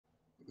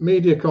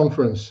media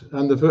conference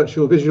and the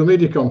virtual visual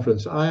media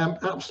conference. I am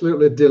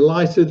absolutely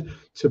delighted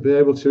to be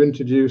able to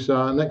introduce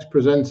our next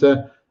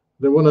presenter,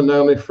 the one and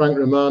only Frank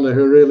Romano,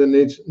 who really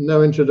needs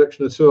no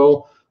introduction at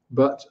all,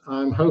 but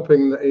I'm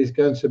hoping that he's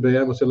going to be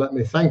able to let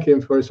me thank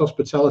him for his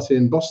hospitality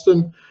in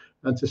Boston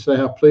and to say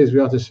how pleased we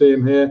are to see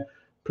him here.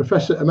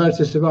 Professor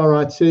Emeritus of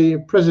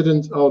RIT,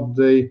 President of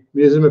the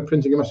Museum of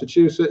Printing in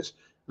Massachusetts,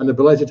 and a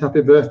belated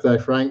happy birthday,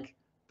 Frank.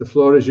 The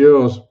floor is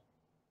yours.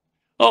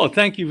 Oh,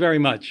 thank you very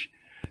much.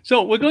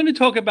 So we're going to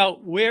talk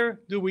about where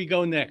do we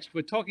go next.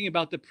 We're talking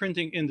about the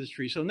printing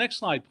industry. So next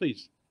slide,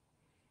 please.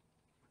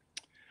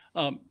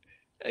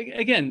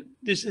 Again,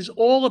 this is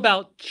all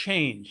about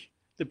change.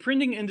 The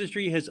printing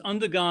industry has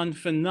undergone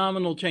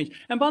phenomenal change.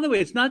 And by the way,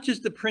 it's not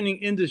just the printing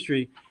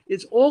industry,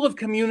 it's all of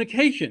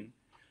communication.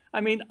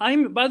 I mean,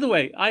 by the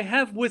way, I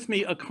have with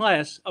me a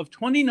class of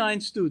 29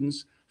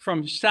 students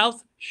from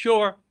South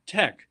Shore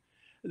Tech.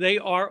 They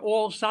are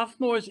all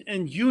sophomores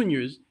and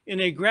juniors in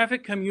a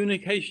graphic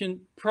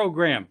communication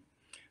program.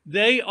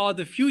 They are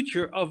the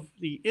future of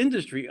the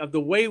industry, of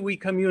the way we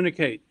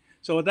communicate.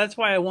 So that's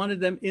why I wanted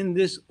them in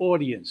this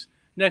audience.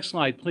 Next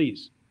slide,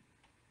 please.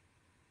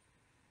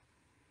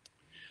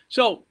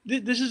 So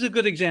this is a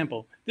good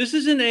example. This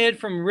is an ad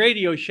from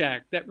Radio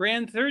Shack that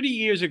ran 30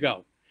 years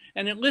ago,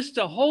 and it lists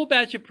a whole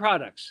batch of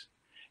products.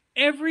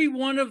 Every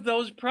one of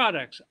those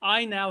products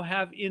I now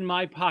have in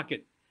my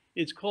pocket.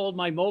 It's called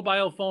my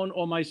mobile phone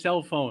or my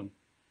cell phone.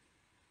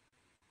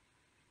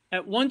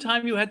 At one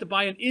time, you had to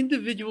buy an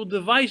individual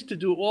device to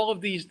do all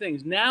of these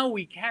things. Now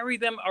we carry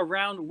them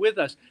around with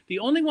us. The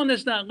only one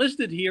that's not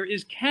listed here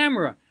is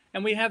camera,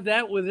 and we have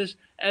that with us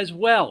as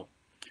well.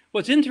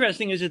 What's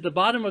interesting is at the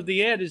bottom of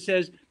the ad, it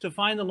says to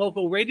find the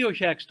local Radio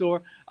Shack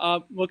store,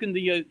 look in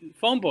the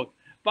phone book.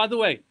 By the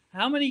way,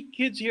 how many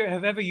kids here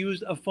have ever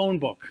used a phone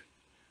book?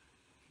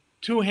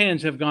 2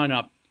 hands have gone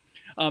up.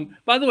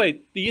 By the way,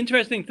 the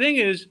interesting thing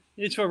is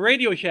it's for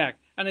Radio Shack.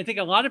 And I think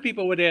a lot of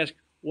people would ask,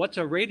 what's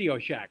a Radio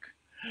Shack?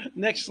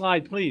 Next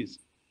slide, please.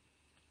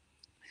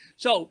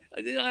 So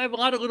I have a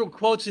lot of little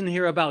quotes in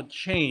here about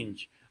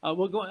change. I'm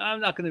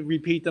not going to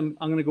repeat them.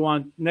 I'm going to go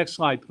on. Next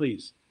slide,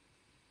 please.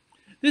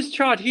 This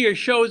chart here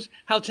shows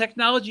how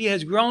technology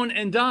has grown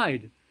and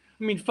died.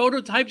 I mean,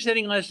 photo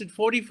typesetting lasted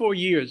 44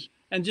 years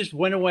and just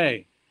went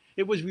away.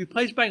 It was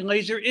replaced by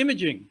laser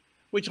imaging,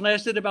 which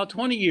lasted about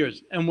 20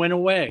 years and went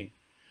away.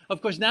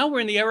 Of course, now we're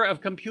in the era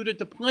of computer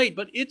to plate,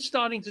 but it's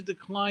starting to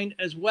decline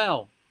as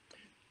well.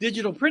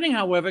 Digital printing,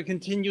 however,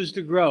 continues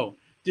to grow.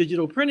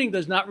 Digital printing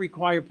does not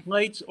require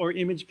plates or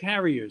image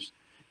carriers.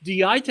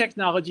 DI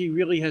technology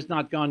really has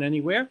not gone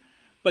anywhere,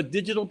 but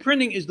digital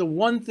printing is the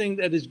one thing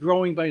that is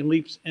growing by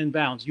leaps and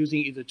bounds, using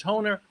either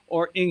toner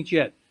or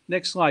inkjet.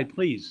 Next slide,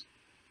 please.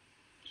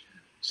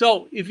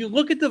 So if you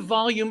look at the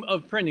volume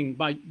of printing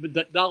by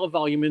the dollar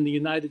volume in the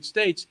United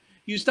States,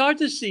 you start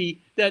to see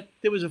that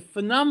there was a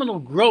phenomenal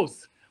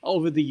growth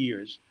over the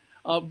years.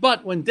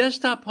 But when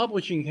desktop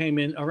publishing came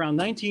in around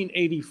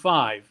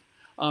 1985,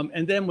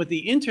 and then with the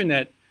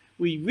internet,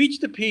 we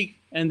reached a peak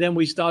and then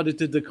we started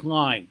to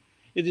decline.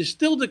 It is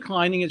still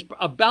declining. It's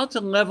about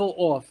to level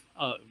off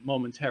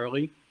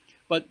momentarily.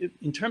 But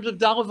in terms of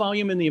dollar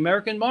volume in the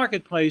American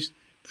marketplace,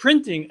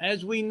 printing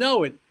as we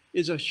know it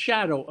is a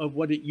shadow of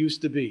what it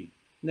used to be.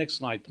 Next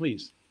slide,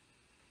 please.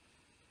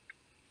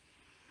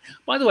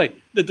 By the way,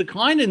 the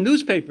decline in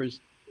newspapers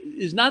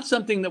is not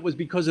something that was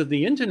because of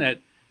the internet.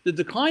 The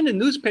decline in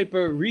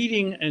newspaper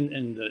reading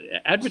and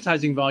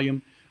advertising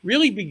volume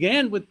really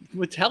began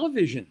with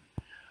television.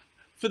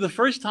 For the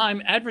first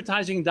time,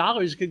 advertising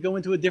dollars could go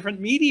into a different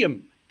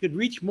medium, could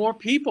reach more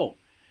people.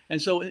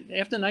 And so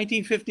after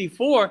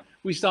 1954,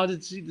 we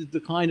started to see the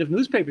decline of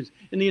newspapers.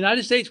 In the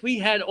United States, we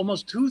had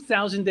almost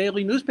 2,000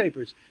 daily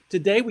newspapers.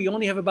 Today, we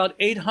only have about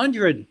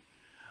 800.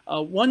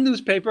 One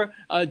newspaper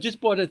just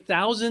bought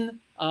 1,000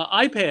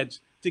 iPads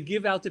to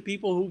give out to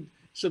people who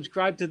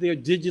subscribe to their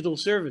digital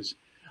service.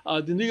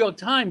 The New York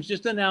Times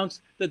just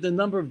announced that the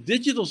number of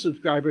digital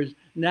subscribers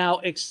now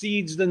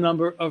exceeds the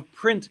number of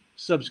print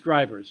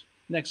subscribers.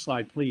 Next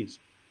slide, please.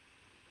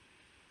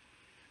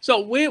 So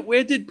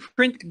where did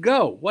print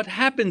go? What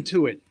happened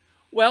to it?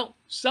 Well,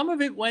 some of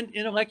it went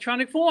in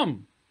electronic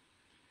form.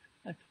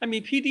 I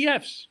mean,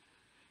 PDFs.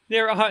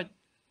 There are,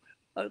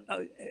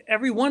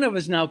 every one of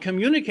us now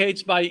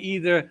communicates by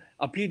either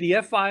a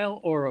PDF file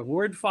or a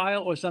Word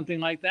file or something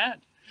like that.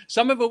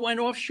 Some of it went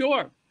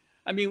offshore.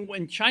 I mean,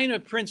 when China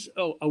prints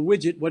a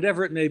widget,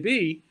 whatever it may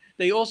be,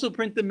 they also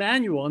print the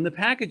manual and the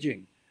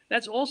packaging.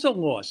 That's also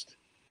lost.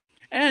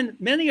 And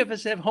many of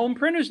us have home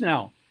printers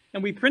now,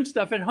 and we print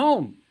stuff at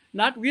home,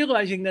 not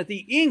realizing that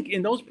the ink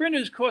in those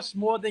printers costs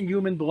more than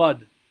human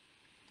blood.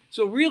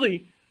 So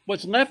really,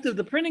 what's left of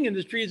the printing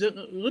industry is a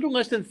little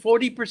less than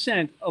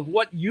 40% of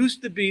what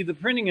used to be the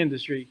printing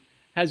industry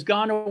has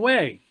gone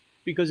away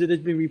because it has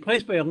been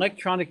replaced by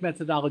electronic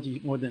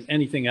methodology more than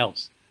anything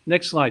else.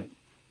 Next slide.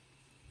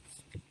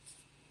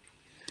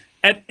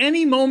 At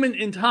any moment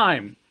in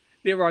time,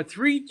 there are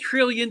 3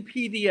 trillion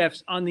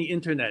PDFs on the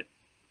internet.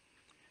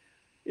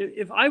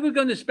 If I were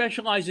going to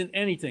specialize in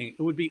anything,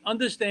 it would be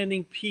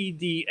understanding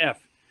PDF,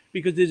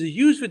 because it is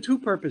used for two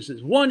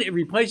purposes. One, it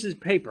replaces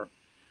paper.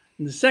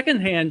 On the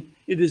second hand,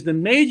 it is the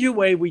major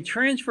way we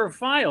transfer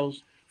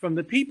files from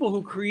the people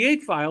who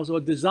create files or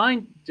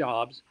design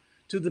jobs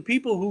to the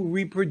people who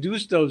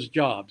reproduce those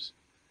jobs.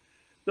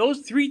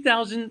 Those 3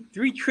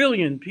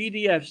 trillion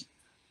PDFs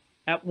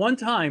at one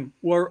time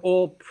were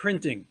all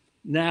printing.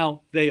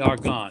 Now they are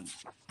gone.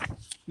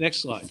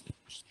 Next slide.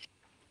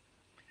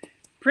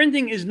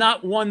 Printing is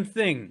not one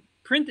thing.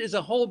 Print is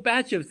a whole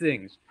batch of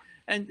things.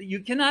 And you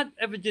cannot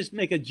ever just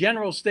make a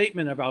general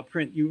statement about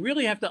print. You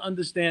really have to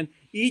understand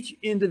each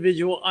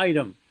individual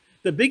item.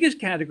 The biggest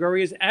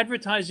category is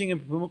advertising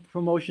and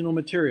promotional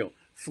material.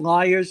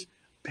 Flyers,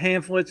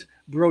 pamphlets,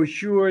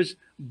 brochures,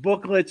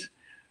 booklets,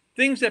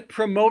 things that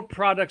promote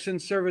products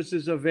and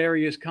services of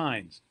various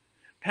kinds.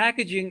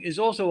 Packaging is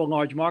also a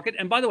large market.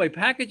 And by the way,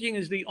 packaging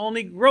is the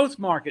only growth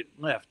market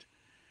left.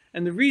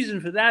 And the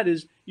reason for that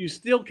is you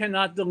still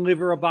cannot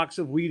deliver a box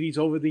of Wheaties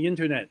over the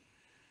internet.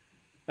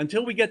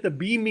 Until we get the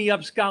beam me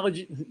up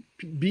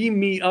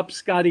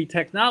Scotty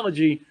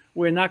technology,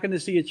 we're not going to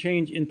see a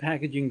change in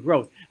packaging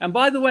growth. And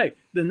by the way,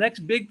 the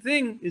next big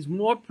thing is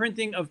more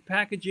printing of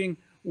packaging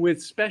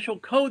with special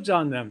codes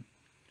on them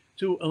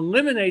to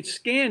eliminate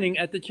scanning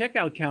at the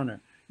checkout counter.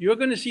 You're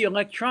going to see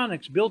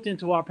electronics built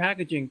into our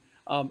packaging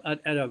at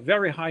a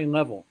very high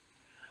level.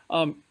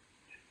 I'm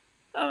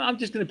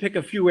just going to pick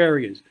a few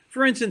areas.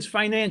 For instance,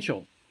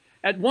 financial.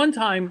 At one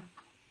time,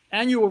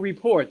 annual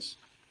reports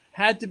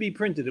had to be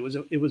printed.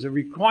 It was a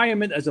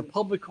requirement as a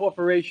public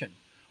corporation.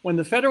 When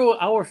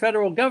our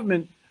federal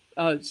government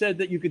said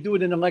that you could do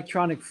it in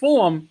electronic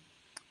form,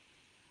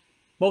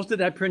 most of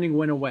that printing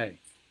went away.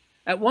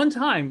 At one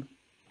time,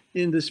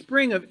 in the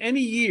spring of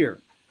any year,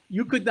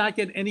 you could not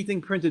get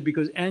anything printed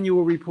because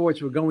annual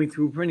reports were going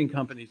through printing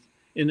companies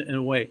in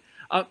a way.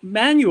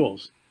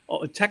 Manuals,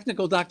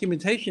 technical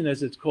documentation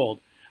as it's called.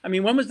 I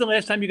mean, when was the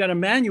last time you got a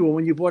manual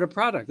when you bought a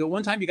product? At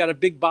one time you got a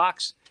big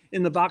box.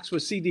 In the box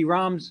was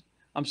CD-ROMs.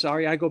 I'm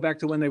sorry, I go back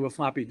to when they were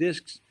floppy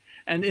disks.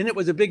 And in it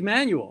was a big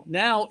manual.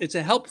 Now it's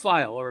a help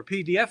file or a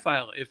PDF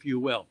file, if you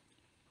will.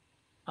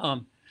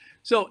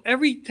 So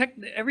every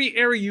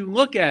area you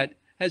look at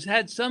has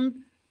had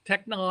some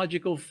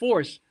technological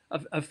force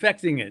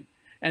affecting it.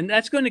 And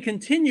that's going to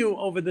continue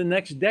over the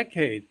next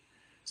decade.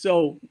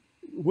 So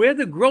where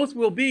the growth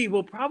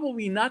will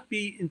probably not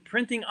be in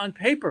printing on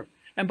paper.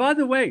 And by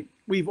the way,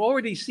 we've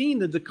already seen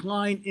the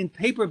decline in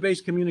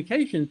paper-based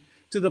communication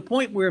to the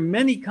point where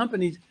many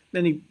companies,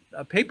 many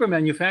paper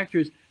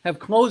manufacturers have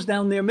closed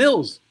down their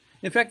mills.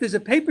 In fact, there's a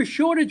paper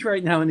shortage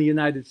right now in the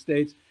United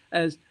States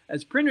as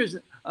printers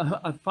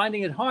are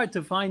finding it hard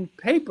to find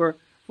paper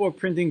for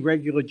printing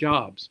regular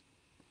jobs.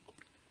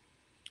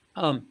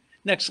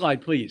 Next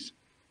slide, please.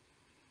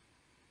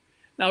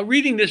 Now,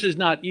 reading this is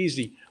not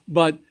easy,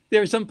 but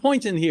there are some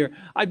points in here.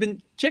 I've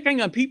been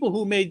checking on people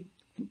who made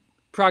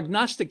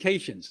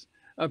prognostications,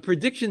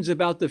 predictions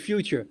about the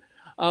future.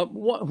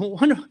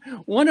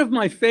 One of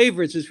my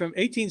favorites is from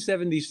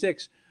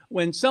 1876,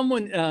 when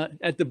someone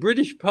at the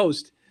British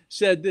Post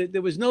said that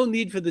there was no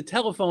need for the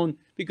telephone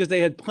because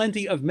they had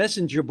plenty of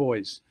messenger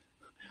boys.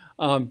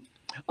 There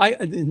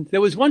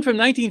was one from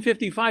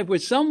 1955 where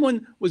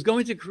someone was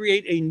going to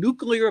create a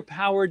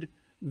nuclear-powered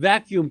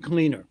vacuum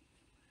cleaner.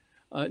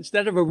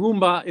 Instead of a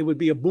Roomba, it would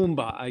be a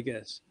Boomba, I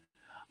guess.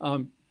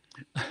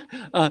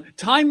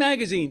 Time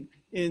magazine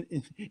in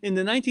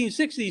the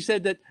 1960s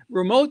said that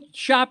remote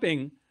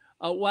shopping,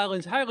 while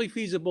entirely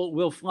feasible,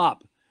 will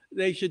flop.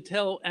 They should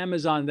tell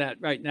Amazon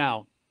that right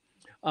now.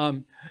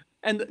 And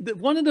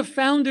one of the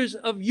founders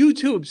of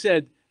YouTube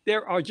said,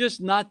 there are just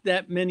not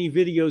that many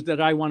videos that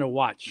I want to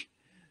watch.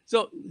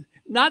 So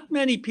not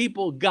many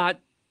people got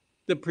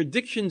the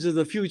predictions of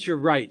the future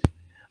right.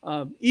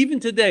 Even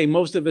today,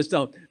 most of us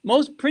don't.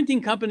 Most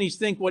printing companies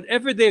think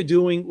whatever they're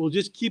doing will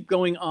just keep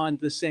going on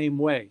the same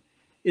way.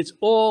 It's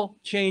all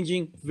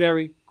changing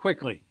very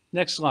quickly.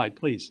 Next slide,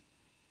 please.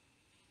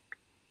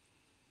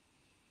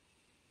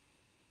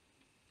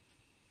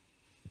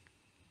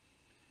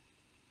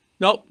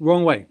 Nope,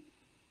 wrong way.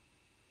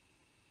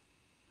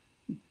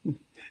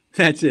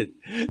 That's it.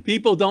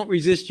 People don't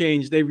resist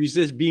change. They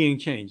resist being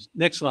changed.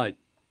 Next slide.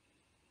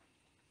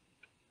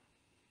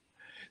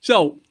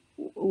 So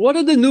what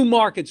are the new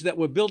markets that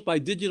were built by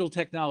digital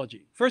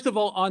technology? First of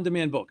all,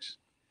 on-demand books.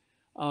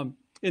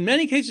 In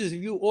many cases,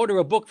 if you order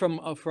a book from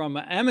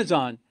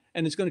Amazon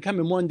and it's going to come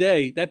in one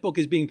day, that book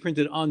is being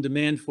printed on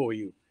demand for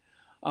you.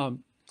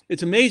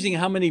 It's amazing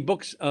how many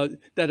books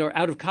that are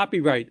out of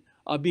copyright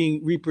are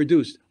being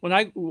reproduced. When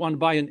I want to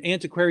buy an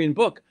antiquarian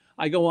book,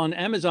 I go on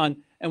Amazon,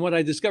 and what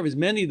I discover is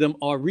many of them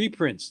are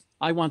reprints.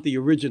 I want the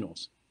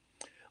originals.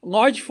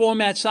 Large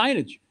format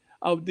signage.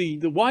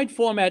 The wide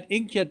format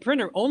inkjet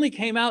printer only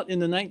came out in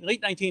the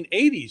late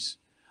 1980s,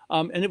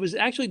 and it was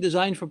actually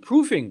designed for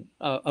proofing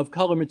of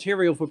color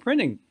material for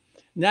printing.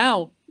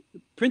 Now,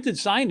 printed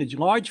signage,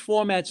 large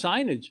format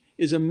signage,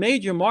 is a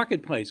major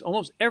marketplace.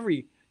 Almost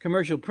every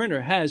commercial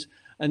printer has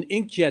an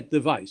inkjet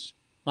device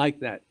like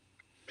that.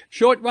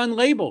 Short run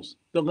labels.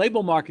 The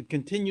label market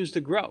continues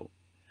to grow.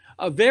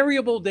 A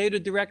variable data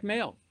direct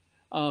mail.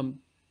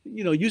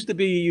 used to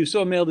be you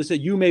saw mail that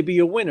said, "You may be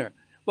a winner."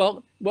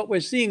 Well, what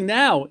we're seeing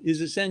now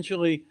is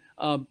essentially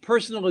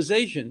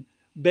personalization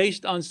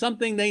based on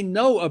something they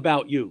know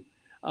about you.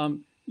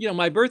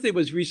 My birthday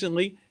was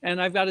recently,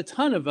 and I've got a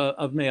ton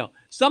of mail.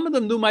 Some of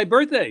them knew my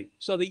birthday,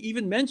 so they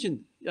even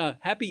mentioned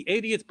happy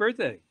 80th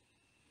birthday.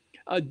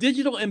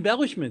 Digital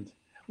embellishment.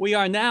 We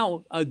are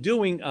now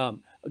doing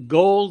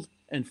gold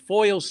and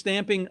foil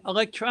stamping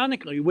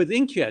electronically with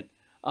inkjet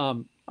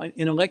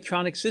in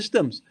electronic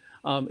systems.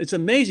 It's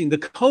amazing the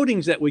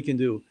coatings that we can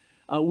do.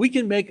 We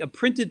can make a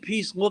printed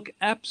piece look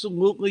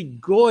absolutely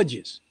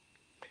gorgeous.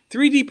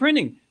 3D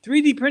printing.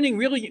 3D printing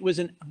really was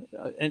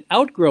an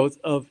outgrowth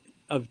of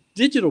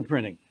digital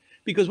printing,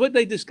 because what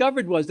they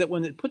discovered was that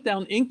when they put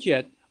down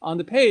inkjet on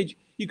the page,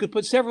 you could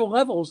put several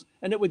levels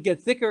and it would get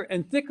thicker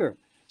and thicker.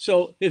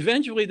 So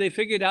eventually they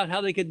figured out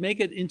how they could make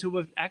it into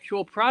an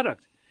actual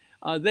product.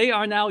 They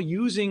are now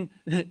using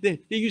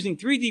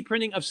 3D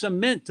printing of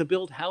cement to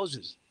build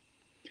houses.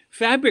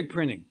 Fabric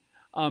printing.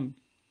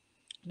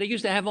 They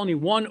used to have only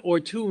 1 or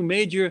 2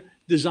 major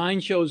design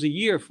shows a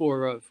year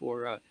for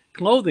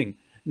clothing.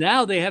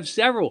 Now they have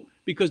several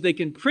because they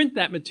can print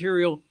that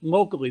material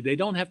locally. They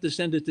don't have to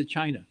send it to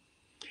China.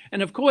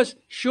 And of course,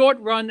 short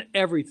run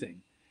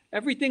everything.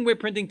 Everything we're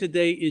printing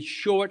today is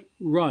short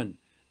run.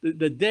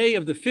 The day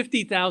of the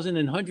 50,000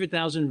 and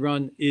 100,000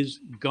 run is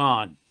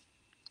gone.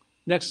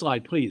 Next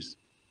slide, please.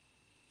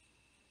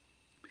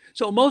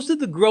 So most of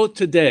the growth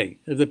today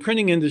of the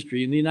printing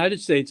industry in the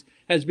United States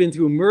has been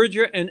through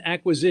merger and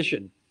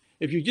acquisition.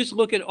 If you just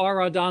look at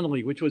R.R.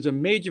 Donnelley, which was a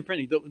major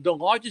printing, the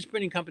largest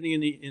printing company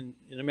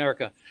in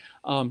America,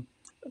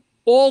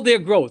 all their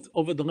growth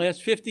over the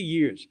last 50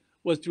 years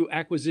was through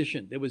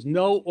acquisition. There was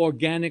no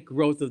organic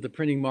growth of the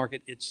printing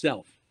market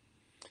itself.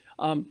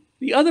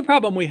 The other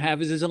problem we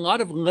have is there's a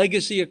lot of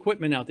legacy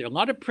equipment out there, a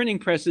lot of printing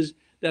presses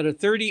that are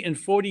 30 and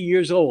 40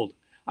 years old.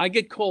 I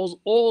get calls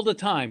all the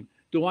time.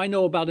 Do I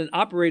know about an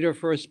operator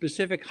for a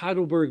specific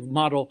Heidelberg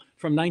model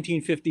from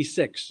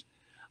 1956?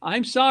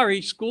 I'm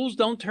sorry, schools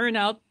don't turn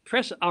out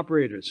press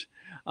operators.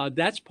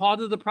 That's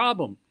part of the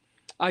problem.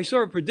 I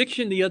saw a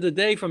prediction the other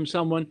day from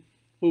someone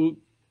who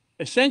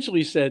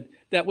essentially said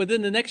that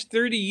within the next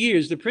 30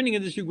 years, the printing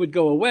industry would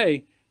go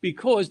away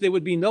because there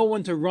would be no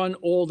one to run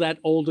all that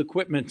old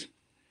equipment.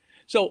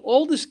 So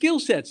all the skill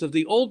sets of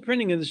the old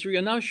printing industry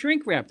are now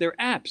shrink wrapped. They're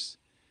apps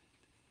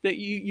that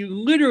you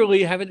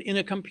literally have it in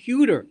a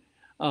computer.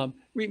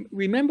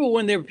 Remember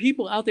when there were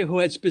people out there who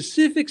had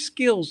specific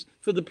skills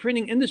for the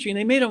printing industry and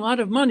they made a lot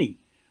of money?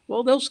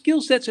 Well, those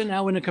skill sets are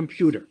now in a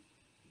computer.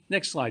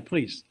 Next slide,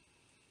 please.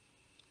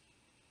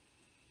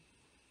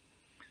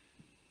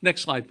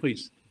 Next slide,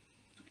 please.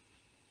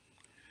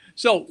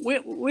 So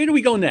where do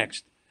we go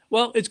next?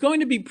 Well, it's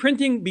going to be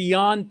printing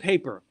beyond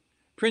paper.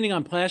 Printing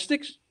on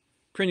plastics,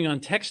 printing on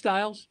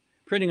textiles,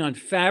 printing on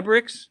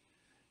fabrics,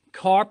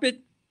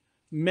 carpet,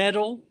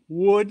 metal,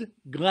 wood,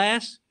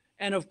 glass,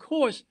 and of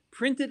course,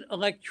 printed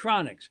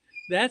electronics.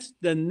 That's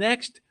the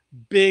next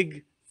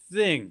big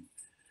thing.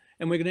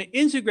 And we're going to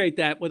integrate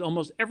that with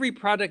almost every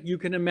product you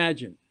can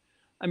imagine.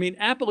 I mean,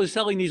 Apple is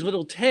selling these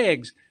little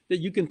tags that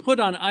you can put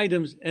on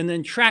items and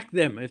then track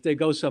them if they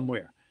go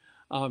somewhere.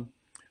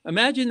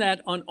 Imagine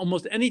that on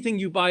almost anything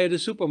you buy at a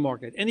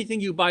supermarket,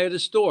 anything you buy at a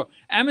store.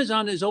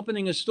 Amazon is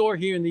opening a store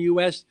here in the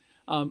US,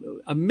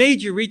 a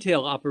major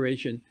retail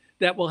operation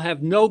that will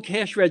have no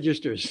cash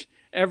registers.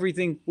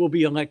 Everything will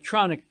be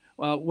electronic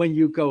when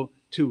you go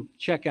to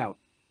checkout.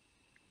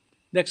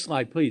 Next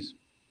slide, please.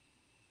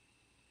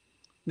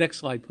 Next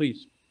slide,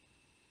 please.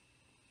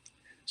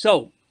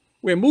 So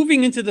we're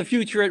moving into the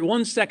future at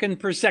 1 second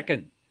per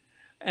second.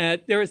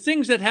 There are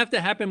things that have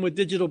to happen with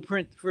digital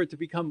print for it to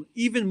become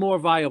even more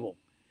viable.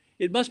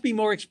 It must be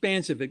more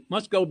expansive. It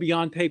must go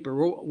beyond paper.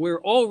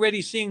 We're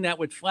already seeing that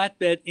with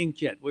flatbed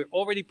inkjet. We're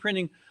already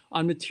printing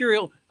on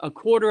material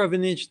 1/4 of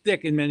an inch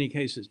thick in many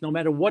cases, no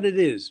matter what it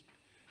is,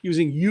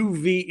 using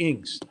UV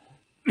inks.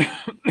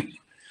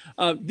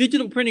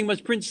 Digital printing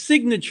must print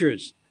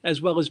signatures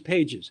as well as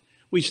pages.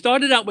 We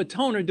started out with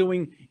toner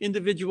doing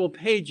individual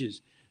pages.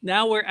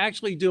 Now we're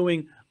actually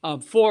doing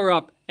 4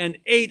 up and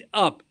 8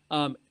 up,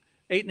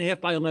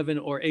 8.5 by 11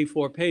 or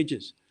A4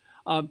 pages.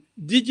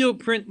 Digital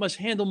print must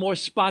handle more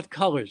spot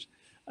colors,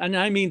 and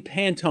I mean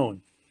Pantone.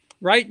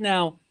 Right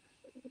now,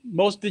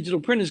 most digital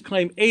printers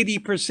claim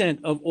 80%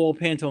 of all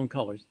Pantone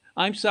colors.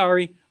 I'm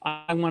sorry,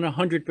 I want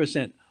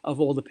 100% of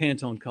all the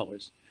Pantone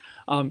colors.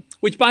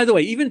 Which, by the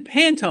way, even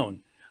Pantone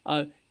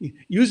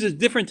uses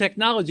different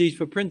technologies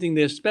for printing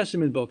their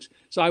specimen books.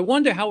 So I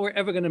wonder how we're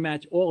ever going to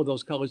match all of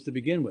those colors to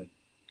begin with.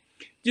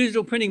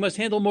 Digital printing must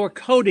handle more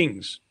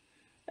coatings.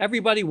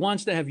 Everybody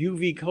wants to have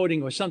UV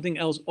coating or something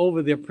else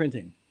over their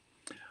printing.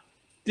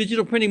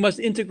 Digital printing must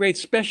integrate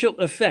special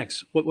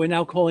effects, what we're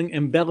now calling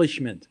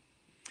embellishment.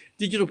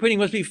 Digital printing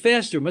must be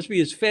faster, must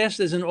be as fast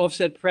as an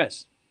offset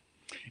press.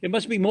 It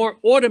must be more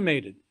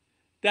automated.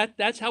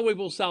 That's how we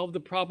will solve the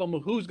problem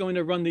of who's going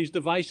to run these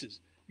devices,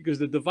 because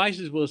the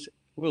devices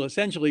will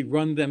essentially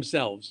run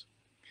themselves.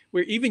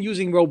 We're even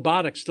using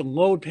robotics to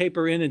load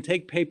paper in and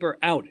take paper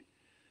out.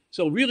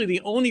 So really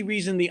the only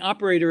reason the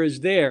operator is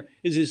there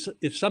is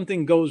if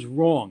something goes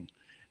wrong.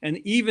 And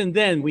even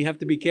then we have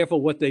to be careful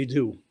what they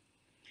do.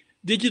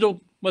 Digital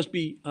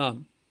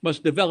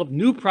must develop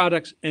new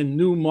products and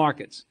new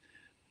markets.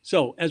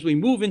 So as we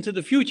move into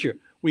the future,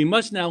 we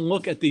must now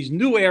look at these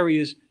new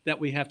areas that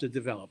we have to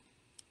develop.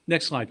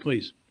 Next slide,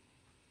 please.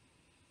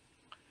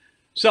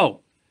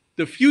 So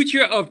the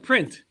future of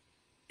print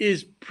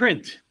is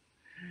print.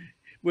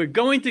 We're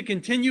going to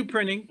continue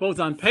printing both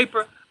on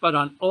paper, but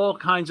on all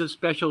kinds of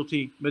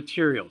specialty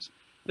materials.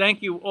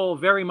 Thank you all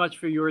very much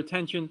for your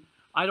attention.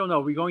 I don't know,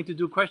 are we going to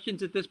do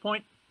questions at this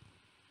point?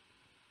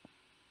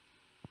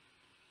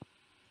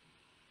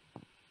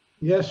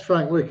 Yes,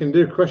 Frank, we can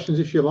do questions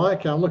if you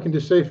like. I'm looking to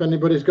see if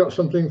anybody's got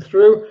something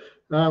through.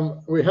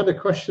 We had a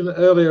question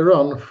earlier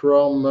on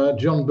from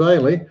John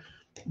Bailey.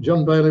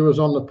 John Bailey was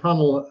on the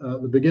panel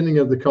at the beginning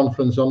of the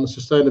conference on the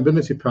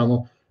sustainability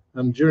panel.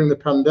 And during the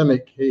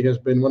pandemic, he has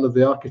been one of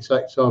the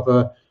architects of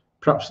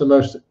perhaps the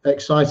most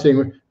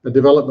exciting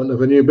development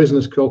of a new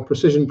business called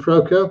Precision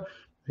Proco.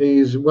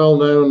 He's well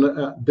known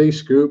at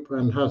D-Scoop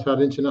and has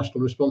had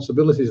international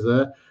responsibilities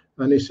there.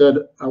 And he said,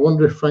 I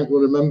wonder if Frank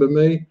will remember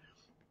me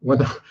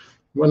when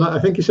I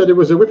think he said he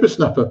was a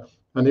whippersnapper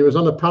and he was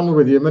on a panel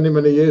with you many,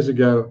 many years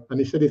ago. And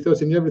he said he thought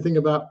he knew everything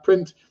about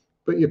print,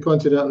 but you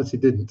pointed out that he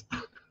didn't.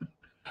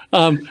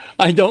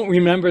 I don't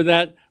remember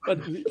that, but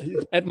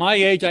at my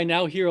age, I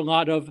now hear a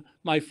lot of,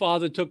 my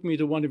father took me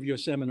to one of your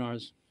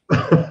seminars.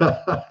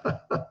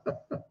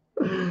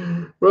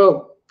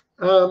 Well,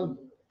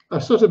 a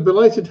sort of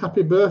belated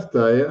happy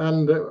birthday,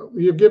 and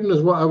you've given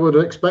us what I would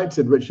have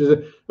expected, which is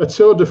a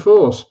tour de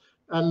force.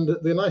 And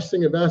the nice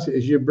thing about it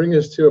is you bring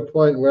us to a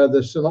point where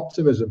there's some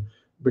optimism,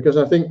 because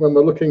I think when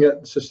we're looking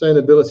at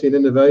sustainability and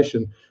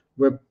innovation,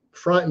 we're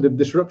frightened of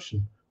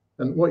disruption.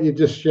 And what you've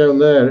just shown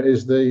there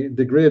is the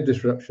degree of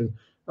disruption.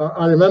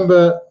 I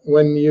remember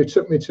when you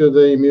took me to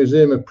the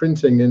Museum of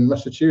Printing in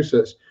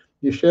Massachusetts,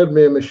 you showed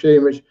me a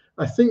machine which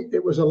I think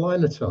it was a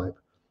linotype.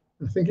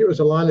 I think it was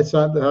a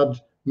linotype that had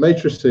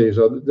matrices,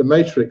 or the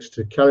matrix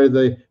to carry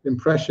the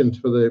impression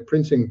for the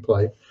printing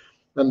plate.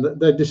 And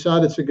they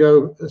decided to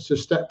go a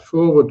step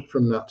forward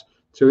from that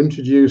to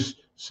introduce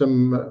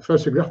some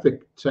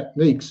photographic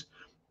techniques.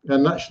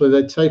 And actually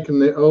they'd taken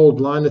the old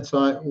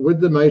linotype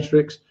with the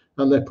matrix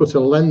and they put a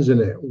lens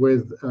in it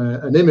with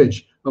an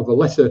image of a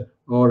letter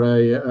or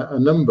a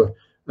number.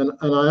 And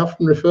I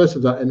often refer to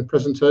that in the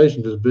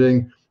presentations as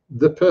being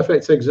the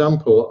perfect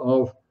example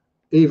of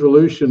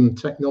evolution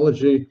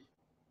technology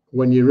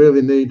when you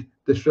really need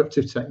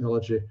disruptive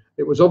technology.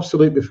 It was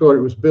obsolete before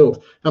it was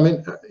built. I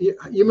mean,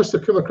 you must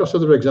have come across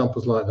other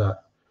examples like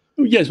that.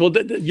 Yes, well,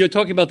 you're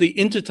talking about the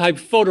Intertype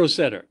photo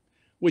setter,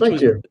 which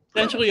was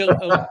essentially a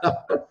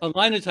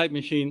linotype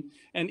machine,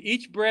 and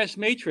each brass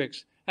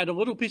matrix had a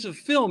little piece of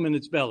film in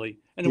its belly,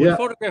 and it would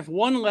photograph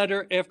one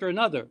letter after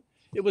another.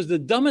 It was the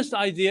dumbest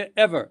idea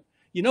ever.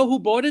 You know who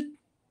bought it?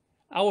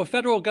 Our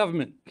federal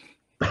government.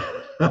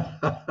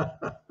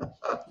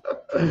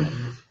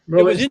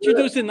 Well, it was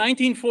introduced in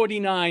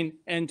 1949,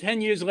 and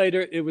 10 years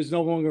later, it was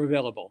no longer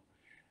available.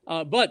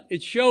 But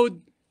it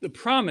showed the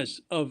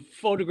promise of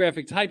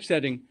photographic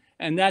typesetting,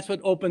 and that's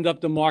what opened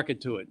up the market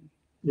to it.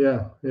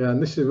 Yeah,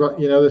 and this is what,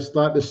 you know, it's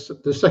like this,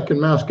 the second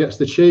mouse gets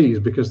the cheese,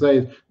 because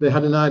they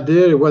had an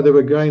idea of where they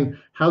were going,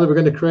 how they were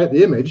going to create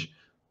the image,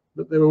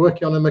 but they were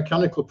working on a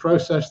mechanical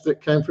process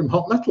that came from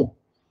hot metal.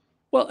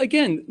 Well,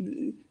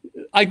 again,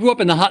 I grew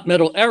up in the hot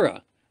metal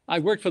era. I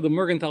worked for the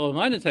Mercantile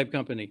Linotype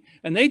Company,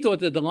 and they thought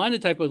that the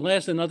linotype would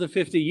last another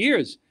 50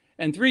 years.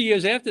 And 3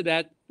 years after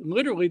that,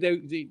 literally,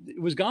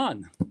 it was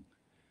gone.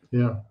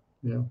 Yeah.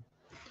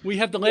 We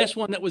have the last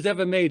one that was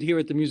ever made here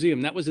at the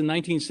museum. That was in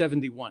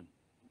 1971.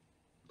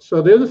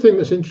 So the other thing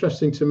that's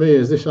interesting to me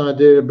is this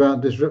idea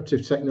about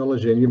disruptive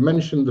technology. And you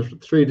mentioned the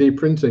 3D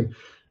printing.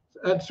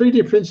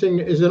 3D printing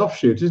is an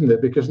offshoot, isn't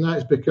it? Because now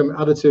it's become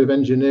additive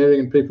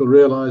engineering, and people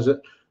realize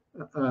that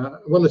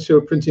one or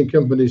two printing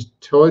companies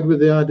toyed with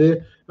the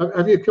idea.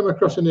 Have you come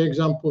across any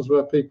examples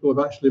where people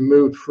have actually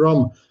moved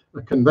from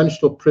a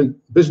conventional print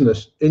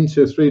business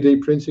into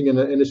 3D printing in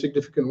a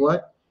significant way?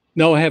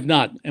 No, I have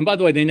not. And by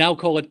the way, they now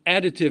call it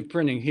additive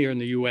printing here in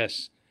the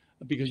US,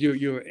 because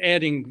you're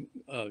adding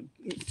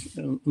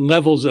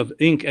levels of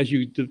ink as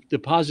you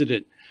deposit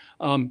it.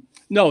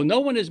 No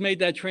one has made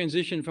that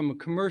transition from a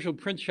commercial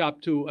print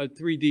shop to a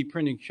 3D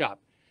printing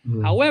shop.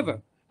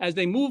 However, as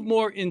they move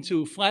more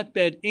into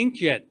flatbed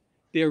inkjet,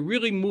 they're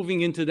really moving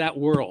into that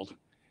world.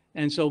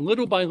 And so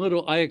little by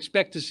little, I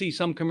expect to see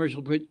some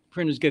commercial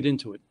printers get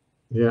into it.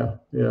 Yeah.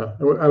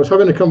 I was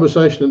having a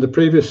conversation in the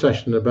previous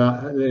session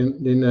about,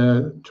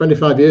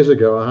 25 years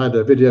ago, I had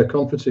a video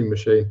conferencing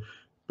machine,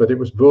 but it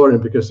was boring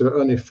because there were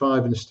only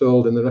 5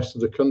 installed in the rest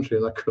of the country,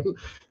 and I couldn't,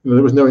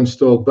 there was no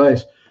installed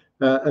base.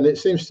 And it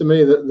seems to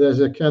me that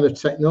there's a kind of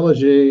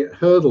technology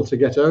hurdle to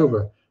get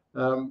over.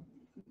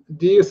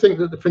 Do you think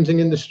that the printing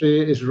industry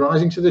is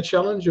rising to the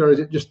challenge, or is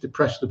it just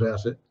depressed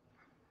about it?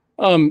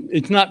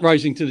 It's not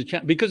rising to the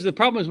challenge, because the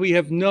problem is we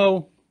have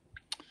no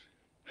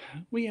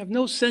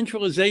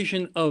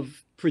centralization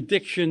of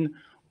prediction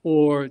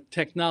or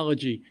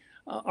technology.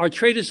 Our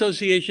trade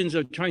associations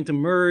are trying to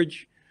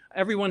merge.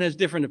 Everyone has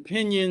different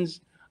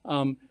opinions.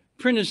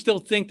 Printers still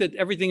think that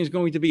everything is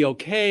going to be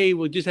okay.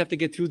 We'll just have to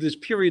get through this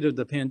period of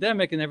the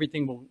pandemic and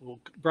everything will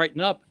brighten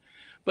up.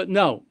 But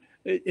no,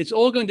 it's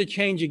all going to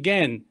change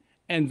again,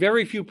 and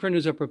very few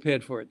printers are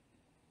prepared for it.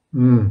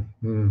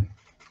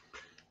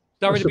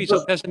 Sorry to be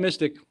so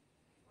pessimistic.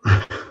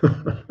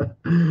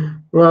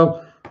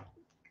 Well,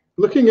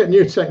 looking at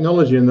new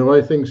technology and the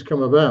way things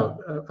come about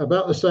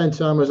the same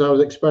time as I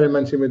was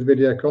experimenting with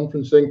video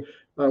conferencing,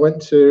 I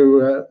went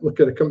to look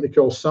at a company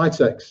called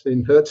Cytex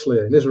in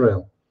Herzliya in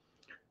Israel.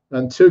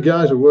 And two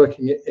guys were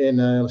working in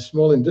a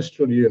small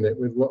industrial unit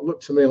with what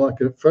looked to me like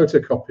a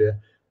photocopier.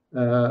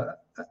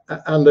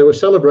 And they were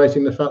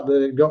celebrating the fact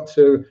that it got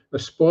to a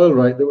spoil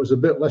rate that was a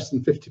bit less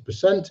than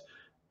 50%.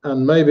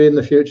 And maybe in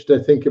the future,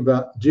 they think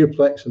about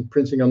duplex and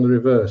printing on the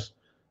reverse.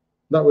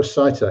 That was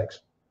Cytex.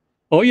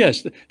 Oh,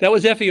 yes. That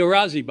was Effie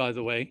Arazi, by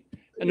the way.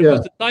 And of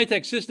course, the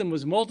Cytex system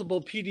was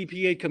multiple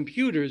PDP-A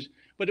computers,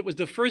 but it was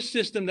the first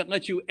system that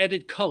lets you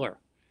edit color.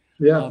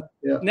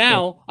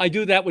 Now I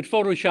do that with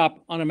Photoshop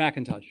on a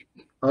Macintosh.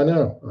 I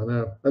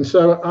know. And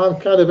so I'm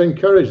kind of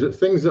encouraged that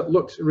things that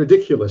looked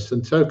ridiculous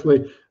and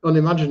totally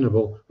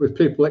unimaginable with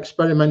people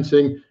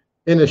experimenting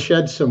in a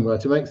shed somewhere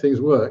to make things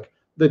work,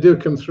 they do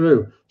come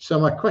through. So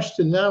my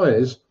question now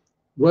is,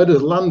 where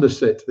does Lander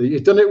sit?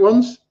 He's done it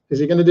once. Is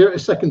he going to do it a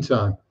second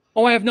time?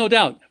 Oh, I have no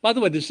doubt. By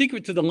the way, the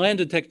secret to the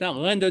Lander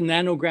technology, Lander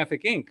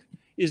nanographic ink,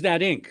 is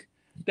that ink.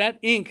 That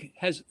ink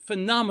has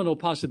phenomenal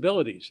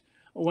possibilities.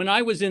 When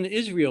I was in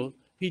Israel,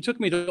 he took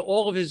me to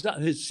all of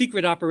his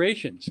secret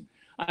operations.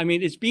 I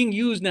mean, it's being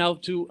used now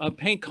to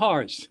paint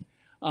cars.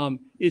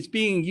 It's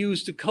being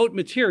used to coat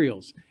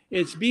materials.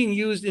 It's being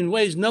used in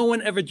ways no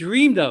one ever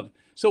dreamed of.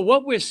 So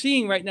what we're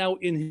seeing right now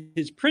in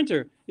his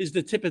printer is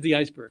the tip of the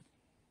iceberg.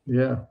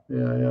 Yeah.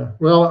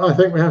 Well, I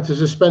think we have to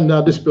suspend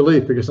our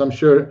disbelief because I'm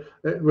sure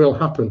it will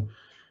happen.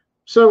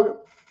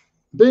 So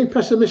being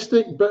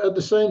pessimistic, but at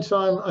the same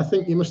time, I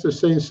think you must have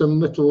seen some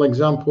little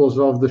examples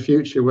of the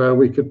future where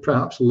we could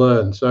perhaps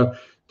learn. So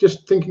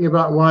just thinking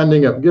about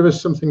winding up, give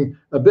us something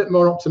a bit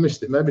more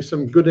optimistic, maybe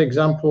some good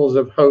examples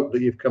of hope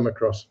that you've come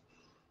across.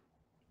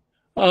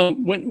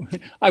 When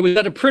I was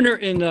at a printer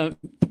in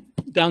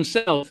down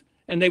south,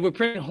 and they were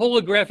printing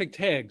holographic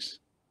tags,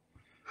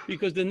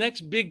 because the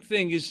next big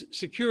thing is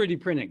security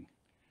printing.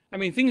 I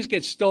mean, things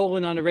get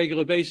stolen on a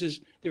regular basis.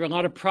 There are a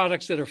lot of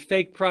products that are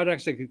fake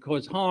products that could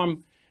cause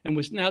harm. And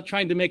we're now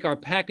trying to make our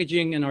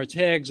packaging and our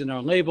tags and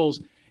our labels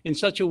in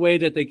such a way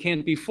that they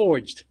can't be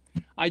forged.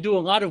 I do a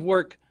lot of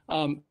work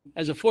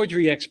as a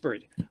forgery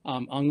expert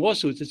on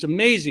lawsuits. It's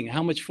amazing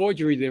how much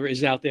forgery there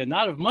is out there,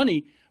 not of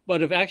money,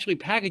 but of actually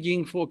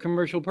packaging for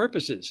commercial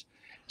purposes.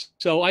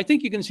 So I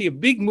think you can see a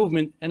big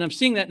movement, and I'm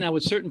seeing that now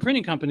with certain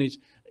printing companies,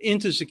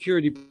 into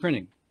security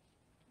printing.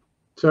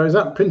 So is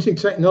that printing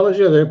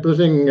technology? Are they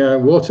putting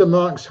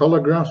watermarks,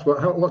 holographs?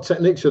 What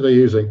techniques are they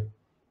using?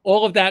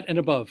 All of that and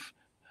above.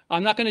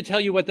 I'm not going to tell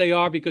you what they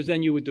are because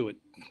then you would do it.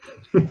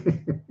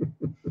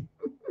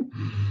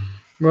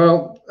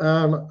 Well,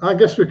 I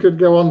guess we could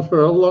go on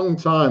for a long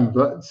time,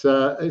 but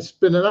it's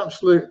been an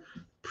absolute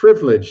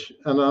privilege,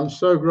 and I'm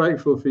so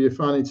grateful for you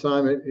finding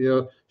time in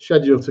your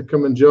schedule to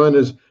come and join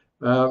us.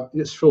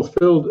 It's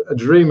fulfilled a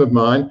dream of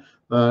mine.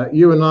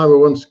 You and I were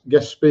once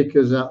guest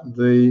speakers at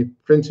the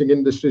Printing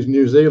Industries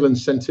New Zealand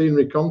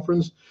Centenary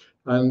Conference,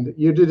 and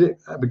you did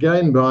it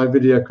again by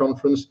video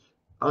conference.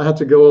 I had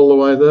to go all the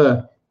way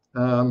there.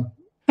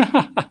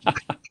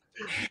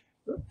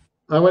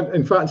 I went,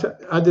 in fact,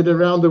 I did a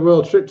round the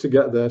world trip to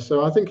get there.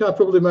 So I think I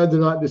probably made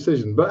the right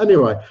decision. But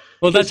anyway.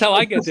 Well, that's how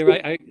I get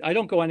there. I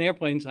don't go on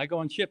airplanes. I go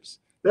on ships.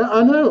 Yeah,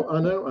 I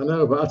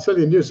know. But I tell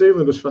you, New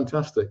Zealand was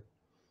fantastic.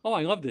 Oh,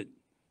 I loved it.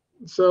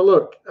 So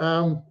look,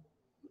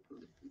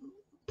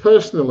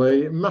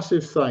 personally,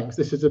 massive thanks.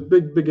 This is a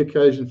big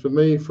occasion for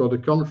me, for the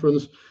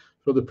conference,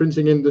 for the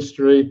printing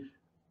industry.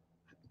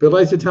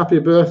 Belated happy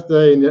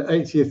birthday in your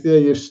 80th year.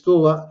 You're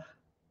still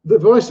the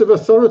voice of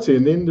authority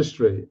in the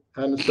industry.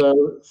 And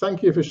so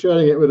thank you for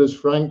sharing it with us,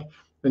 Frank.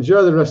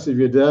 Enjoy the rest of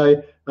your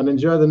day and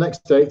enjoy the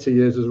next 80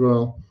 years as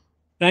well.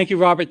 Thank you,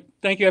 Robert.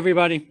 Thank you,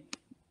 everybody.